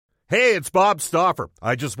Hey, it's Bob Stauffer.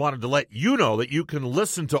 I just wanted to let you know that you can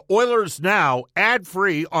listen to Oilers Now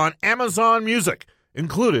ad-free on Amazon Music,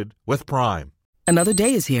 included with Prime. Another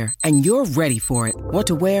day is here, and you're ready for it. What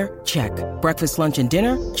to wear? Check. Breakfast, lunch, and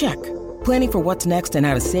dinner? Check. Planning for what's next and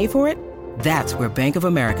how to save for it? That's where Bank of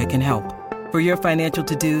America can help. For your financial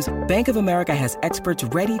to-dos, Bank of America has experts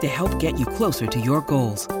ready to help get you closer to your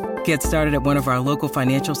goals. Get started at one of our local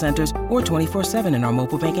financial centers or 24/7 in our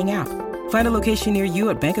mobile banking app. Find a location near you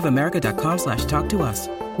at bankofamerica.com/talktous.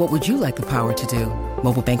 What would you like the power to do?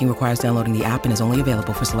 Mobile banking requires downloading the app and is only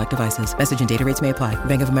available for select devices. Message and data rates may apply.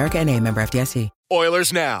 Bank of America N.A., member FDIC.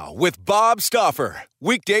 Oilers Now with Bob Stauffer.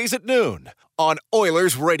 Weekdays at noon on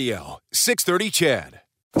Oilers Radio. 630 CHED.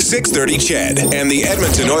 630 CHED and the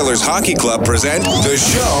Edmonton Oilers Hockey Club present the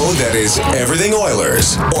show that is everything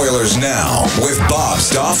Oilers. Oilers Now with Bob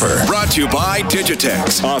Stauffer. Brought to you by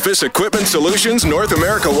Digitex. Office Equipment Solutions North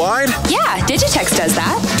America wide? Yeah, Digitex does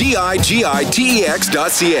that.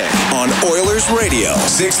 digitex.ca. On Oilers Radio,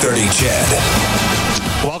 630 CHED.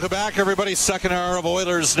 Welcome back, everybody. Second hour of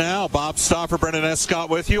Oilers Now. Bob Stauffer, Brendan Escott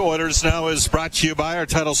with you. Oilers Now is brought to you by our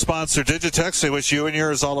title sponsor, Digitex. They wish you and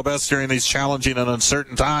yours all the best during these challenging and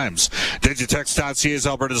uncertain times. Digitex.ca is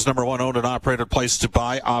Alberta's #1 owned and operated place to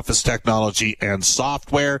buy office technology and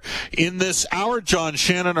software. In this hour, John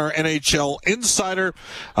Shannon, our NHL insider.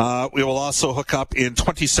 We will also hook up in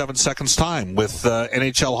 27 seconds' time with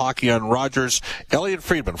NHL hockey on Rogers. Elliot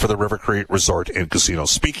Friedman for the River Cree Resort and Casino.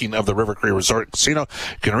 Speaking of the River Cree Resort and Casino,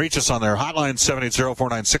 you can reach us on their hotline,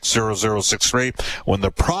 780-496-0063. When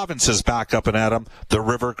the province is back up and at 'em, the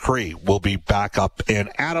River Cree will be back up and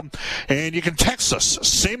at 'em. And you can text us,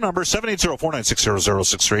 same number,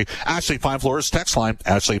 780-496-0063. Ashley Fine Floors text line.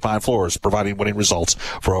 Ashley Fine Floors, providing winning results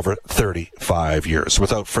for over 35 years.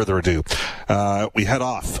 Without further ado, we head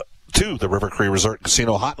off to the River Cree Resort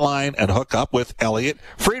Casino hotline and hook up with Elliot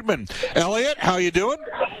Friedman. Elliot, how you doing?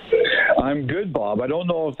 I'm good, Bob. I don't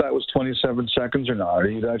know if that was 27 seconds or not. Are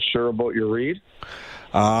you that sure about your read?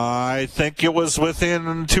 I think it was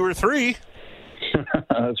within 2 or 3.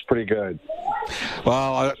 That's pretty good.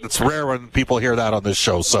 Well, it's rare when people hear that on this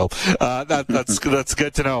show, so that's good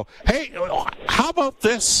to know. Hey, how about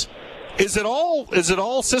this? Is it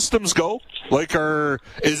all systems go?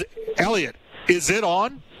 Elliot? Is it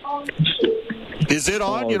on? Is it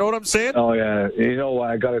on? You know what I'm saying? Oh yeah. You know what?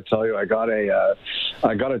 I got to tell you, I got a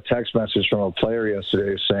text message from a player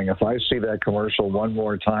yesterday saying if I see that commercial one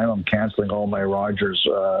more time, I'm canceling all my Rogers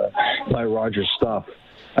stuff.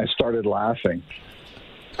 I started laughing.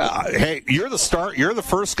 Hey, you're the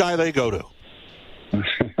first guy they go to.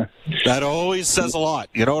 That always says a lot.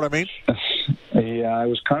 You know what I mean? Yeah, I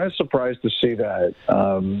was kind of surprised to see that.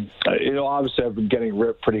 Obviously I've been getting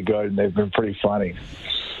ripped pretty good, and they've been pretty funny.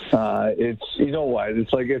 It's, you know what,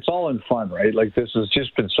 it's like, it's all in fun, right? Like, this has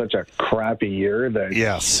just been such a crappy year that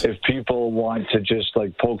yes, if people want to just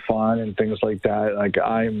like poke fun and things like that, like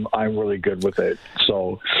I'm really good with it.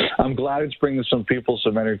 So I'm glad it's bringing some people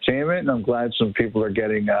some entertainment, and I'm glad some people are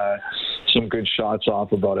getting some good shots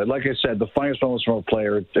off about it. Like I said, the funniest one was from a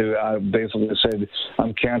player who basically said,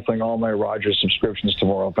 I'm canceling all my Rogers subscriptions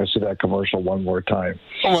tomorrow if I see that commercial one more time.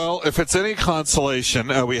 Well, if it's any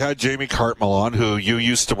consolation, we had Jamie Cartmel on, who you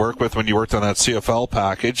used to work with when you worked on that CFL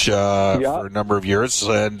package for a number of years,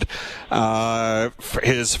 and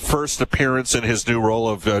his first appearance in his new role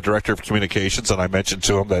of Director of Communications, and I mentioned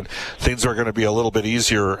to him that things are going to be a little bit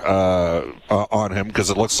easier on him because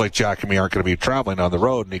it looks like Jack and me aren't going to be traveling on the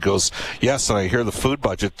road, and he goes, yes, and I hear the food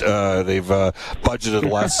budget, they've budgeted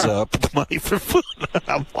less money for food.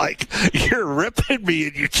 I'm like, you're ripping me,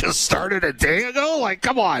 and you just started a day ago? Like,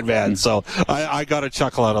 come on, man. So I got a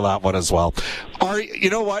chuckle out of that one as well. You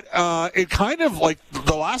know what? It kind of, like,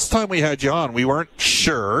 the last time we had you on, we weren't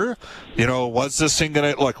sure, was this thing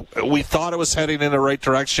going to, we thought it was heading in the right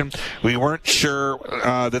direction. We weren't sure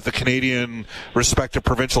that the Canadian respective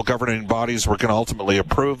provincial governing bodies were going to ultimately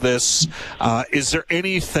approve this. Is there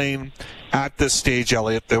anything at this stage,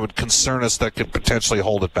 Elliot, that would concern us that could potentially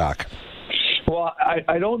hold it back? Well,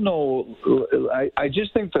 I don't know. I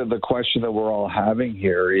just think that the question that we're all having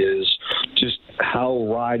here is just how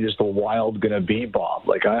wide is the Wild going to be, Bob?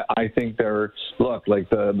 Like, I think the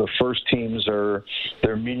first teams their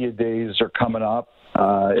media days are coming up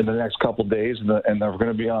in the next couple of days, and they're going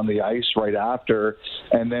to be on the ice right after.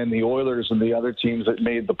 And then the Oilers and the other teams that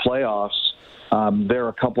made the playoffs, they're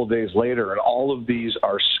a couple days later, and all of these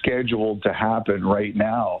are scheduled to happen right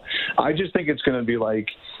now. I just think it's going to be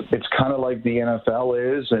it's kind of like the NFL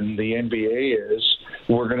is and the NBA is.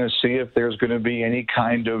 We're going to see if there's going to be any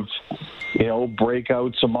kind of,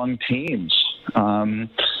 breakouts among teams. And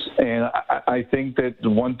I think that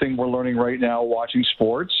one thing we're learning right now watching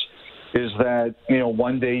sports is that,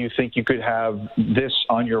 one day you think you could have this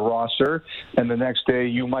on your roster and the next day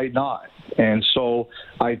you might not. And so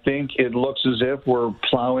I think it looks as if we're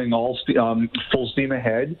plowing full steam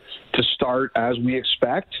ahead to start as we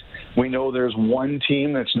expect. We know there's one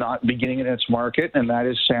team that's not beginning in its market, and that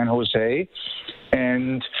is San Jose.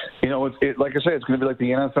 And, like I said, it's going to be like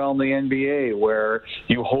the NFL and the NBA, where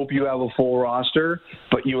you hope you have a full roster,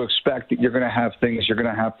 but you expect that you're going to have things you're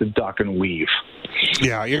going to have to duck and weave.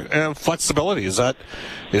 Yeah, flexibility. Is that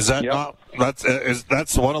yep. Not?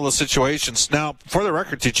 That's one of the situations. Now, for the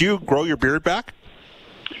record, did you grow your beard back?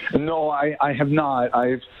 No, I have not.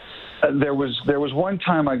 There was one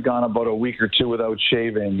time I'd gone about a week or two without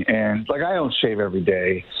shaving, and I don't shave every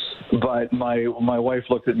day, but my wife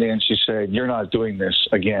looked at me and she said, "You're not doing this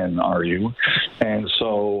again, are you?" And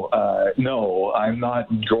so no, I'm not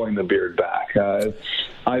growing the beard back.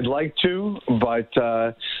 I'd like to, but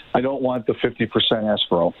I don't want the 50%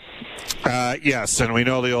 escrow. Yes, and we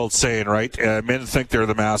know the old saying, right? Men think they're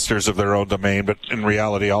the masters of their own domain, but in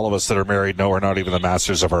reality, all of us that are married know we're not even the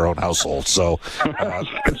masters of our own household. So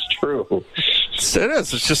that's true. It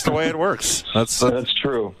is. It's just the way it works. That's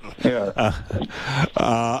true. Yeah.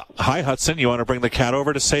 Hi, Hudson. You want to bring the cat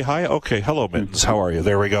over to say hi? Okay. Hello, Mittens. How are you?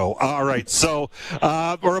 There we go. All right. So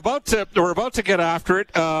we're about to get after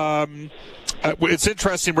it. It's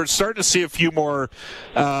interesting. We're starting to see a few more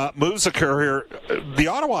moves occur here. The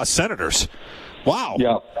Ottawa Senators. Wow.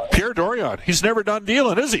 Yeah. Pierre Dorion. He's never done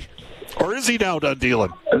dealing, is he? Or is he now done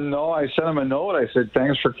dealing? No, I sent him a note. I said,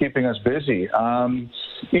 thanks for keeping us busy.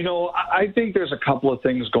 I think there's a couple of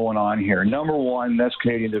things going on here. Number one, this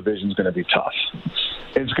Canadian division is going to be tough.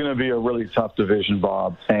 It's going to be a really tough division,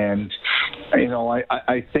 Bob. And,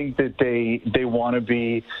 I think that they want to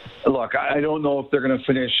be – look, I don't know if they're going to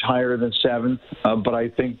finish higher than 7th, but I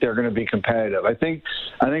think they're going to be competitive. I think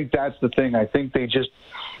that's the thing. I think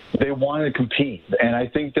they want to compete, and I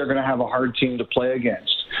think they're going to have a hard team to play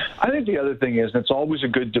against. I think the other thing is, and it's always a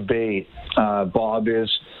good debate, Bob, is,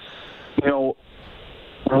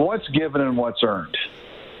 what's given and what's earned,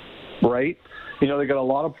 right? They got a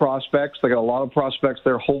lot of prospects. They got a lot of prospects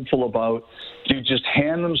they're hopeful about. Do you just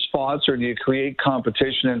hand them spots, or do you create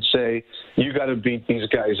competition and say, you got to beat these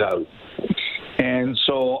guys out? And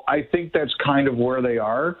so I think that's kind of where they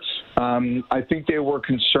are. I think they were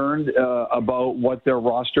concerned about what their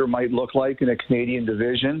roster might look like in a Canadian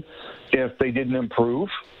division if they didn't improve.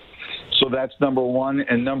 So that's number one.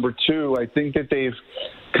 And number two, I think that they've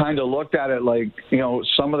kind of looked at it like,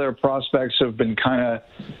 some of their prospects have been kind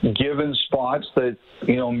of given spots that,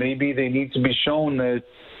 maybe they need to be shown that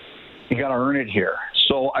you got to earn it here.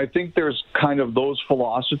 So I think there's kind of those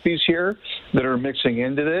philosophies here that are mixing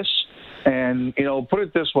into this. And, put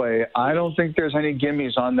it this way, I don't think there's any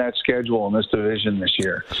gimmies on that schedule in this division this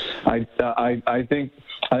year. I think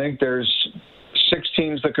there's 6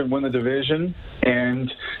 teams that could win the division,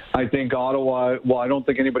 and I think Ottawa, I don't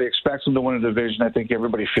think anybody expects them to win a division. I think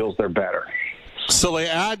everybody feels they're better. So they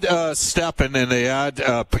add Steppen and they add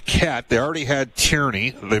Paquette. They already had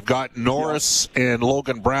Tierney. They've got Norris and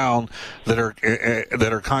Logan Brown that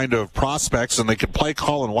are kind of prospects, and they can play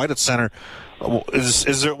Colin White at center.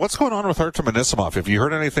 Is there what's going on with Artem Anisimov? Have you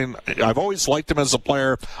heard anything? I've always liked him as a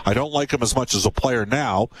player. I don't like him as much as a player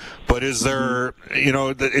now. But is there,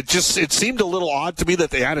 it seemed a little odd to me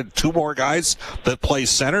that they added 2 more guys that play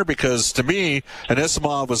center, because to me,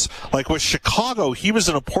 Anisimov was like with Chicago. He was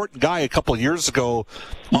an important guy a couple of years ago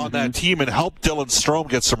on that team and helped Dylan Strome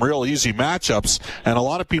get some real easy matchups. And a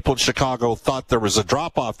lot of people in Chicago thought there was a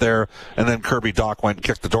drop off there, and then Kirby Dach went and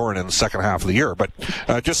kicked the door in the second half of the year. But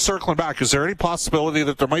just circling back, is there any possibility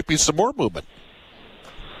that there might be some more movement?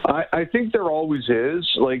 I think there always is.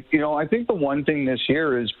 I think the one thing this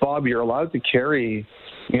year is, Bob, you're allowed to carry,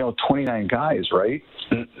 29 guys, right?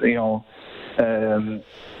 I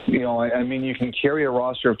mean, you can carry a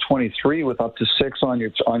roster of 23 with up to 6 on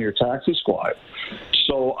your taxi squad.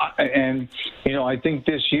 So, I think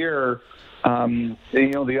this year,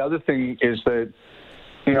 the other thing is that,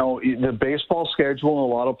 the baseball schedule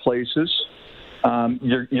in a lot of places,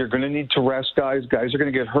 you're going to need to rest guys. Guys are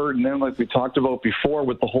going to get hurt. And then, like we talked about before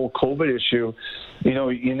with the whole COVID issue,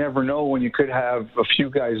 you never know when you could have a few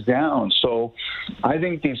guys down. So I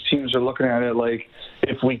think these teams are looking at it like,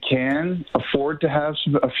 if we can afford to have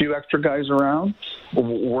a few extra guys around,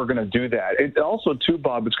 we're going to do that. It also, too,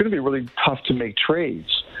 Bob, it's going to be really tough to make trades.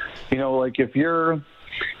 If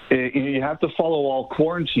you have to follow all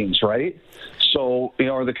quarantines, right? So,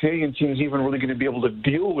 are the Canadian teams even really going to be able to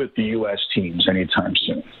deal with the U.S. teams anytime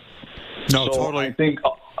soon? No, so totally.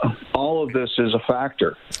 all of this is a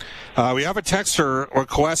factor. We have a texter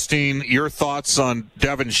requesting your thoughts on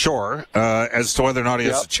Devin Shore as to whether or not he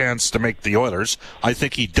has a chance to make the Oilers. I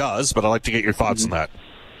think he does, but I'd like to get your thoughts on that.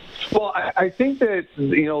 Well, I think that,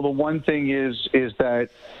 the one thing is that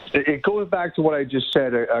it goes back to what I just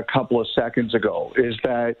said a couple of seconds ago, is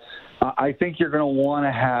that I think you're going to want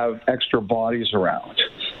to have extra bodies around.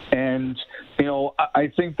 And,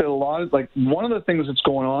 I think that one of the things that's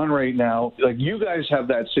going on right now, you guys have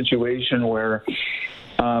that situation where,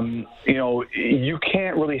 you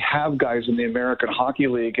can't really have guys in the American Hockey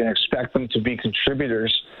League and expect them to be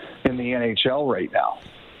contributors in the NHL right now.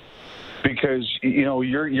 Because,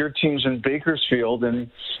 your team's in Bakersfield,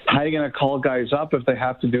 and how are you going to call guys up if they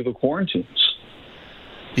have to do the quarantines?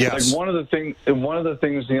 Yes. One of the things, the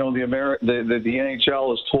NHL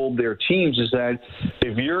has told their teams is that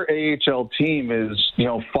if your AHL team is,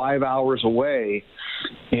 5 hours away,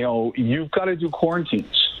 you've got to do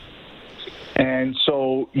quarantines. And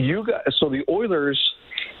so the Oilers,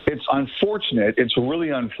 it's unfortunate. It's really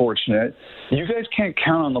unfortunate. You guys can't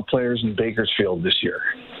count on the players in Bakersfield this year.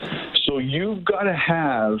 So you've got to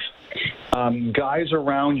have guys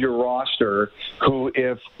around your roster who,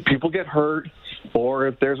 if people get hurt or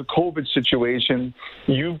if there's a COVID situation,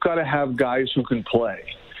 you've got to have guys who can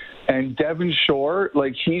play. And Devin Shore,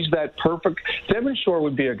 he's that perfect. Devin Shore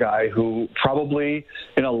would be a guy who probably,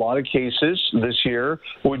 in a lot of cases this year,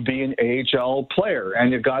 would be an AHL player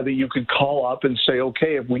and a guy that you could call up and say,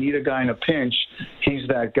 okay, if we need a guy in a pinch, he's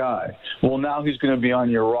that guy. Well, now he's going to be on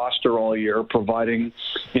your roster all year, providing,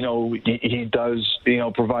 providing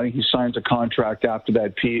he signs a contract after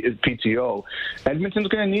that PTO. Edmonton's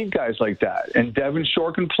going to need guys like that. And Devin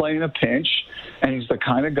Shore can play in a pinch, and he's the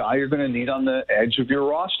kind of guy you're going to need on the edge of your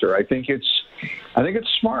roster. I think it's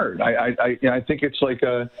smart. I think it's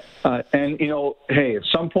hey, at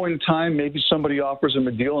some point in time, maybe somebody offers him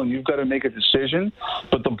a deal and you've got to make a decision.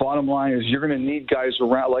 But the bottom line is you're going to need guys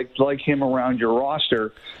around like him around your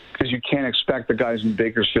roster, because you can't expect the guys in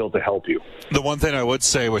Bakersfield to help you. The one thing I would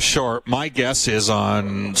say was Shore, my guess is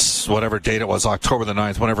on whatever date it was, October the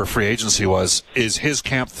 9th, whenever free agency was, is his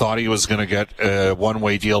camp thought he was going to get a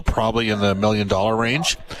one-way deal probably in the $1 million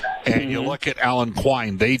range. And you look at Alan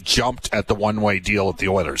Quine, they jumped at the one-way deal with the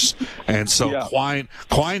Oilers. And so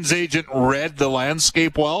Quine's agent read the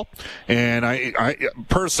landscape well. And I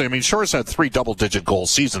personally, Shore's had 3 double-digit goal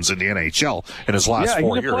seasons in the NHL in his last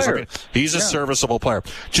 4 years. He's a serviceable player.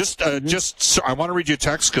 I want to read you a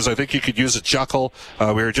text because I think you could use a chuckle.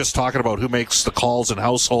 We were just talking about who makes the calls in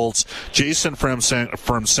households. Jason from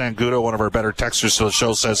Sangudo, one of our better texters to the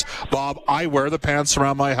show, says, Bob, I wear the pants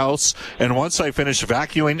around my house, and once I finish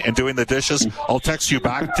vacuuming and doing the dishes, I'll text you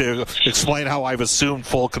back to explain how I've assumed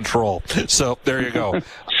full control. So there you go.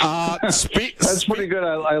 That's pretty good.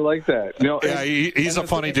 I like that. He's a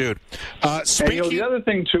funny dude. The other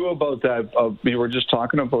thing too about that, you were just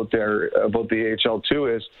talking about about the AHL too,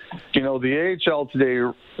 is the AHL today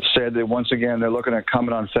said that once again they're looking at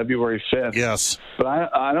coming on February 5th. Yes, but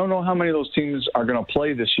I don't know how many of those teams are going to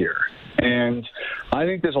play this year. And I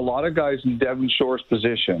think there's a lot of guys in Devin Shore's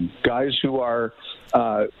position, guys who are,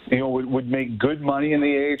 would make good money in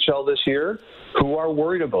the AHL this year, who are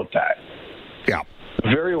worried about that. Yeah.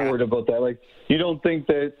 Very worried about that. You don't think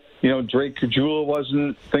that, Drake Caggiula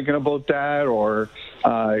wasn't thinking about that, or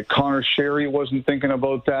Connor Sherry wasn't thinking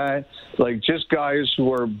about that. Just guys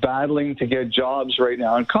who are battling to get jobs right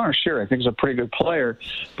now. And Connor Sherry, I think, is a pretty good player.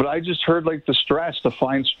 But I just heard the stress to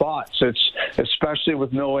find spots. It's especially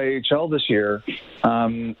with no AHL this year,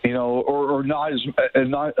 or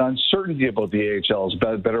not uncertainty about the AHL is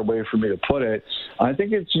a better way for me to put it. I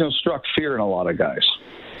think it's struck fear in a lot of guys.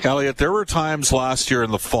 Elliot, there were times last year in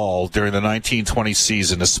the fall during the 1920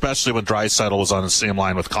 season, especially when Draisaitl was on the same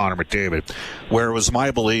line with Connor McDavid, where it was my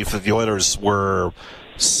belief that the Oilers were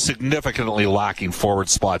significantly lacking forward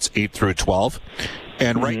spots 8 through 12.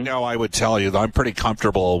 And right now, I would tell you that I'm pretty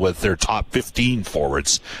comfortable with their top 15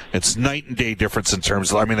 forwards. It's night and day difference in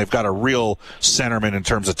terms of, they've got a real centerman in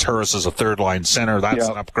terms of Turris as a third-line center. That's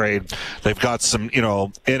an upgrade. They've got some,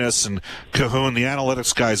 Innes and Cahoon. The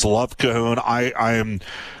analytics guys love Cahoon. I am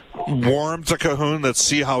warm to Cahoon. Let's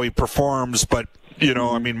see how he performs, but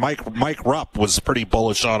Mike Rupp was pretty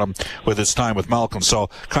bullish on him with his time with Malcolm,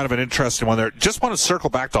 so kind of an interesting one there. Just want to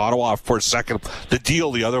circle back to Ottawa for a second, the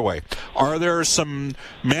deal the other way. Are there some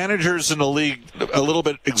managers in the league a little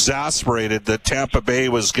bit exasperated that Tampa Bay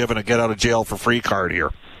was given a get-out-of-jail-for-free card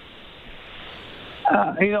here?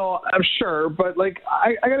 I'm sure, but,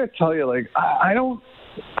 I got to tell you, I don't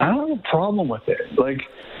have a problem with it.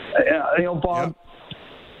 Bob,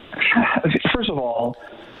 first of all,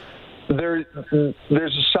 there's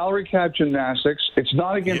a salary cap gymnastics. It's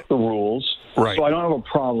not against the rules, right? So I don't have a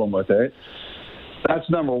problem with it. That's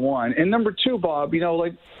number one. And number two, Bob,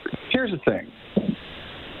 here's the thing.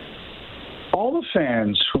 All the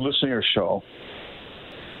fans who listen to your show,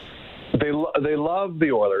 they love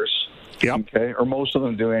the Oilers, okay, or most of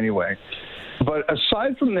them do anyway. But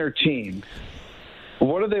aside from their team,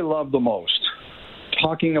 what do they love the most?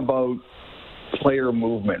 Talking about player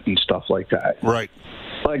movement and stuff like that. Right.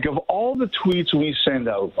 Like, of all the tweets we send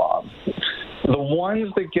out, Bob, the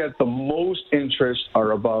ones that get the most interest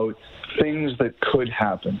are about things that could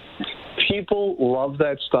happen. People love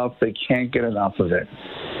that stuff. They can't get enough of it.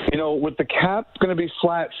 With the cap going to be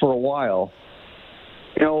flat for a while,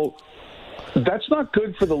 that's not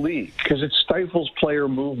good for the league because it stifles player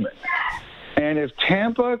movement. And if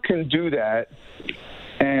Tampa can do that,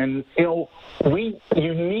 and,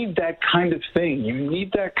 you need that kind of thing. You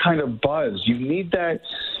need that kind of buzz. You need that,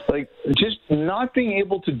 just not being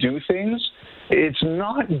able to do things, it's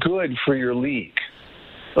not good for your league.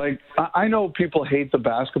 I know people hate the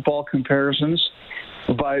basketball comparisons,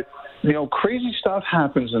 but, crazy stuff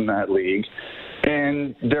happens in that league,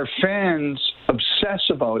 and their fans obsess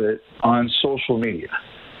about it on social media.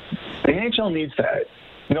 The NHL needs that.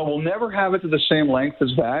 We'll never have it to the same length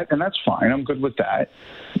as that, and that's fine. I'm good with that.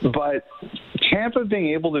 But Tampa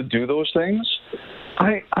being able to do those things,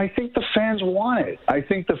 I think the fans want it. I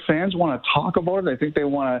think the fans want to talk about it. I think they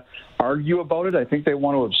want to argue about it. I think they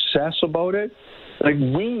want to obsess about it.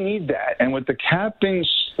 We need that. And with the cap being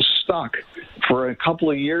stuck for a couple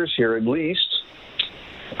of years here at least,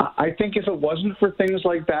 I think if it wasn't for things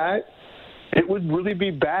like that, it would really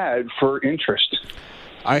be bad for interest.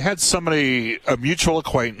 I had somebody, a mutual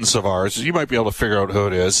acquaintance of ours, you might be able to figure out who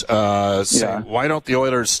it is, say, why don't the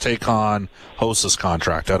Oilers take on Hosa's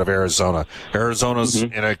contract out of Arizona? Arizona's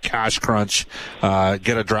in a cash crunch,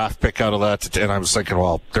 get a draft pick out of that. And I was thinking,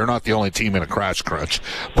 well, they're not the only team in a cash crunch.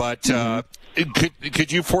 But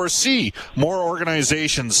could you foresee more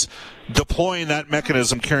organizations deploying that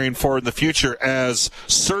mechanism carrying forward in the future as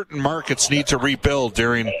certain markets need to rebuild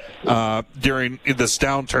during this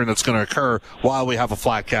downturn that's going to occur while we have a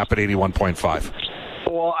flat cap at 81.5?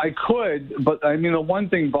 Well, I could, but the one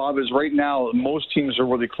thing, Bob, is right now most teams are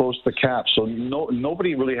really close to the cap, so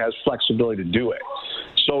nobody really has flexibility to do it.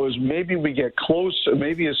 So as maybe we get close,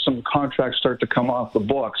 maybe as some contracts start to come off the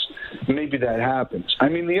books, maybe that happens.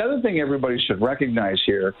 The other thing everybody should recognize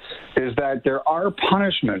here is that there are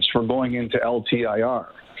punishments for going into LTIR.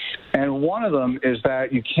 And one of them is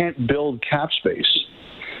that you can't build cap space.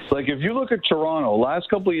 If you look at Toronto, last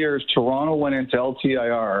couple of years, Toronto went into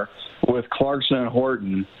LTIR with Clarkson and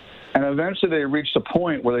Horton, and eventually they reached a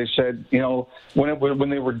point where they said, when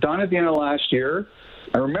they were done at the end of last year,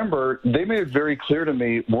 I remember they made it very clear to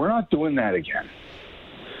me, we're not doing that again.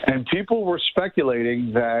 And people were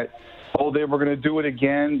speculating that, they were going to do it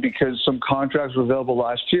again because some contracts were available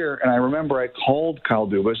last year. And I remember I called Kyle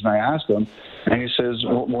Dubas and I asked him, and he says,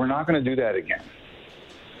 we're not going to do that again.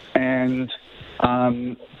 And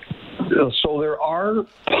so there are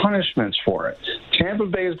punishments for it. Tampa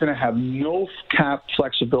Bay is going to have no cap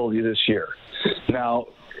flexibility this year. Now,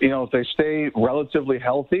 if they stay relatively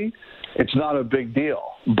healthy, it's not a big deal.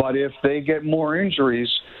 But if they get more injuries,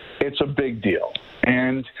 it's a big deal.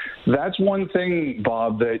 And that's one thing,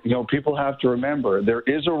 Bob, that people have to remember. There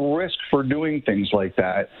is a risk for doing things like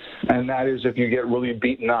that, and that is if you get really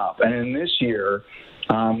beaten up. And in this year,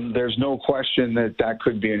 there's no question that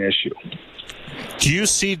could be an issue. Do you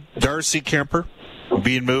see Darcy Kemper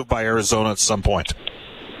being moved by Arizona at some point?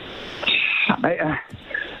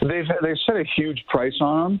 They've set a huge price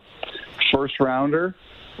on him, first rounder.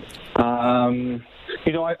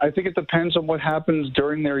 I think it depends on what happens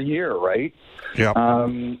during their year, right? Yeah.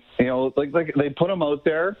 Like they put him out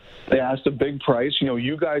there. They asked a big price.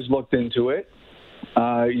 You guys looked into it.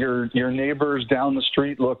 Your neighbors down the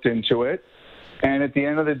street looked into it. And at the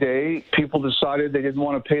end of the day, people decided they didn't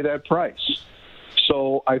want to pay that price.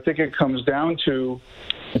 So I think it comes down to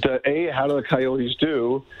A, how do the Coyotes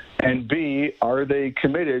do? And B, are they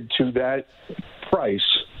committed to that price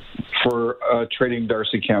for trading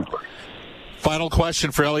Darcy Kemper? Final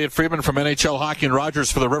question for Elliot Friedman from NHL Hockey and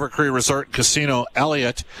Rogers for the River Cree Resort and Casino.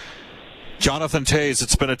 Elliot, Jonathan Toews,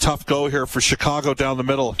 it's been a tough go here for Chicago down the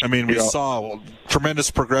middle. We saw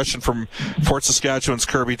tremendous progression from Fort Saskatchewan's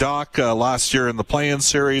Kirby Dach last year in the play-in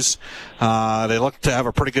series. They look to have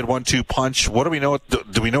a pretty good 1-2 punch. What do we know?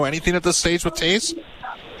 Do we know anything at this stage with Toews?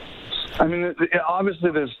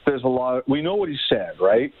 Obviously there's a lot. We know what he said,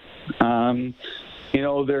 right?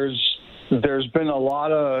 there's been a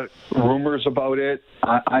lot of rumors about it.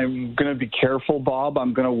 I'm going to be careful, Bob.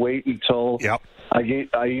 I'm going to wait until I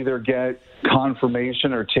either get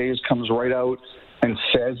confirmation or Taves comes right out and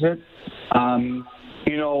says it.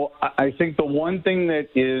 I think the one thing that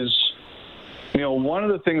is, one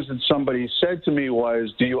of the things that somebody said to me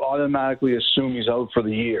was, do you automatically assume he's out for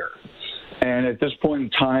the year? And at this point in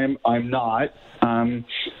time, I'm not.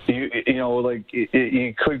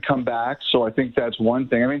 He could come back, so I think that's one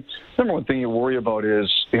thing. I mean, number one thing you worry about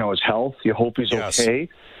is, his health. You hope he's okay.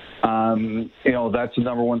 That's the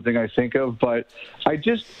number one thing I think of. But I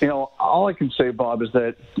just, all I can say, Bob, is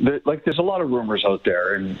that there's a lot of rumors out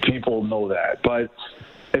there, and people know that. But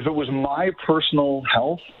if it was my personal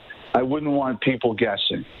health, I wouldn't want people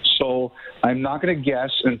guessing. So I'm not going to guess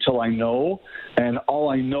until I know. And all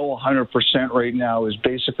I know 100% right now is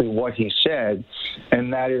basically what he said.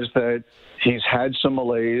 And that is that he's had some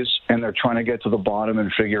malaise and they're trying to get to the bottom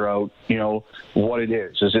and figure out, what it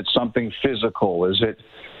is. Is it something physical? Is it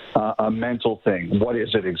a mental thing? What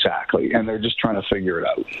is it exactly? And they're just trying to figure it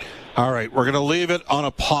out. All right, we're going to leave it on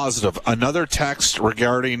a positive. Another text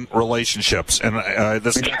regarding relationships, and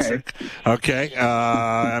this. Okay.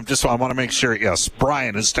 I want to make sure. Yes,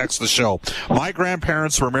 Brian has texted the show. My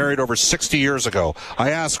grandparents were married over 60 years ago.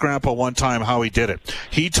 I asked Grandpa one time how he did it.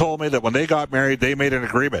 He told me that when they got married, they made an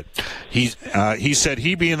agreement. He said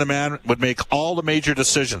he, being the man, would make all the major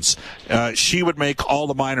decisions. She would make all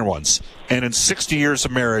the minor ones. And in 60 years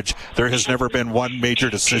of marriage, there has never been one major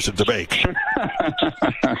decision to make.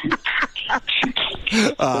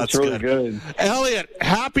 That's really good. Elliot,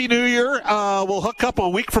 Happy New Year. We'll hook up a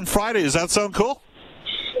week from Friday. Does that sound cool?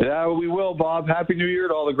 Yeah, we will, Bob. Happy New Year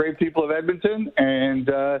to all the great people of Edmonton, and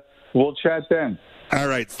we'll chat then. All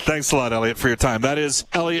right. Thanks a lot, Elliot, for your time. That is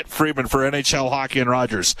Elliot Friedman for NHL Hockey and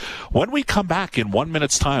Rogers. When we come back in 1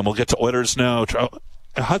 minute's time, we'll get to Oilers Now.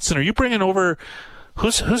 Hudson, are you bringing over...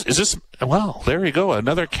 Who's is this? Well, there you go.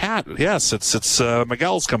 Another cat. Yes, it's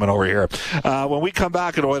Miguel's coming over here. When we come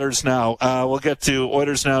back at Oilers Now, we'll get to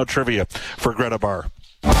Oilers Now trivia for Greta Barr.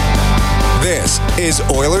 This is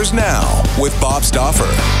Oilers Now with Bob Stauffer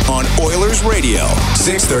on Oilers Radio,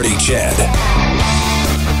 630 CHED.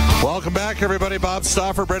 Welcome back, everybody. Bob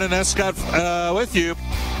Stauffer, Brendan Escott with you.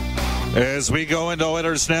 As we go into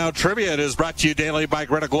Oilers Now trivia, it is brought to you daily by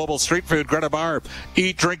Greta Global Street Food, Greta Bar.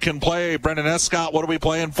 Eat, drink, and play. Brendan Escott, what are we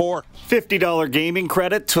playing for? $50 gaming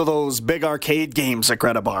credit to those big arcade games at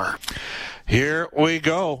Greta Bar. Here we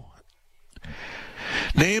go.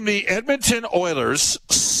 Name the Edmonton Oilers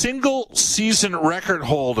single season record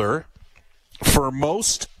holder for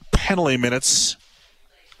most penalty minutes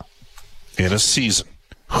in a season.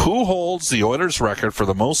 Who holds the Oilers record for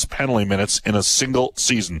the most penalty minutes in a single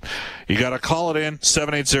season? You got to call it in,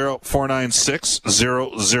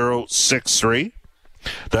 780-496-0063.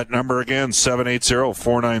 That number again,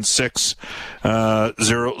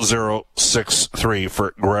 780-496-0063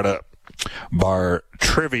 for Greta Bar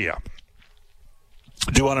Trivia.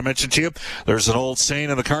 Do want to mention to you, there's an old saying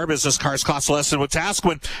in the car business, cars cost less than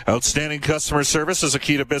Wetaskiwin. Outstanding customer service is a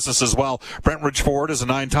key to business as well. Brentridge Ford is a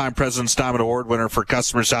 9-time President's Diamond Award winner for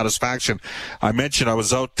customer satisfaction. I mentioned I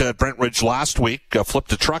was out at Brentridge last week,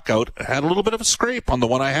 flipped a truck out, had a little bit of a scrape on the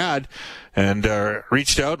one I had, and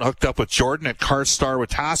reached out and hooked up with Jordan at Car Star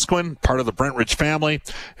Wetaskiwin, part of the Brentridge family,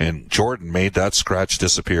 and Jordan made that scratch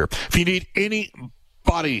disappear. If you need any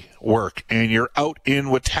body work and you're out in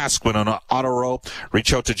Wetaskiwin on an auto row,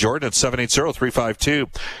 reach out to Jordan at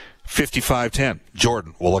 780-352-5510.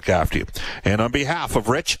 Jordan will look after you. And on behalf of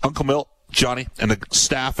Rich, Uncle Milt, Johnny, and the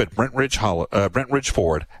staff at Brentridge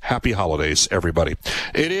Ford, happy holidays, everybody.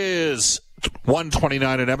 It is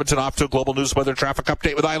 1:29 in Edmonton, off to a global news weather traffic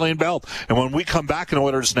update with Eileen Bell. And when we come back in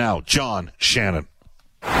Oilers Now, John Shannon.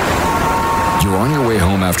 You're on your way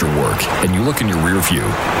home after work, and you look in your rear view.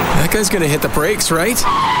 That guy's going to hit the brakes, right?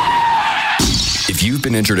 If you've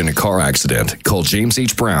been injured in a car accident, call James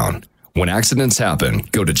H. Brown. When accidents happen,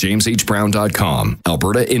 go to jameshbrown.com.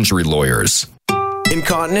 Alberta Injury Lawyers.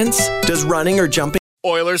 Incontinence? Does running or jumping...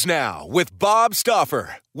 Oilers Now with Bob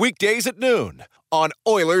Stauffer. Weekdays at noon on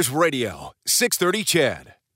Oilers Radio, 630 CHED.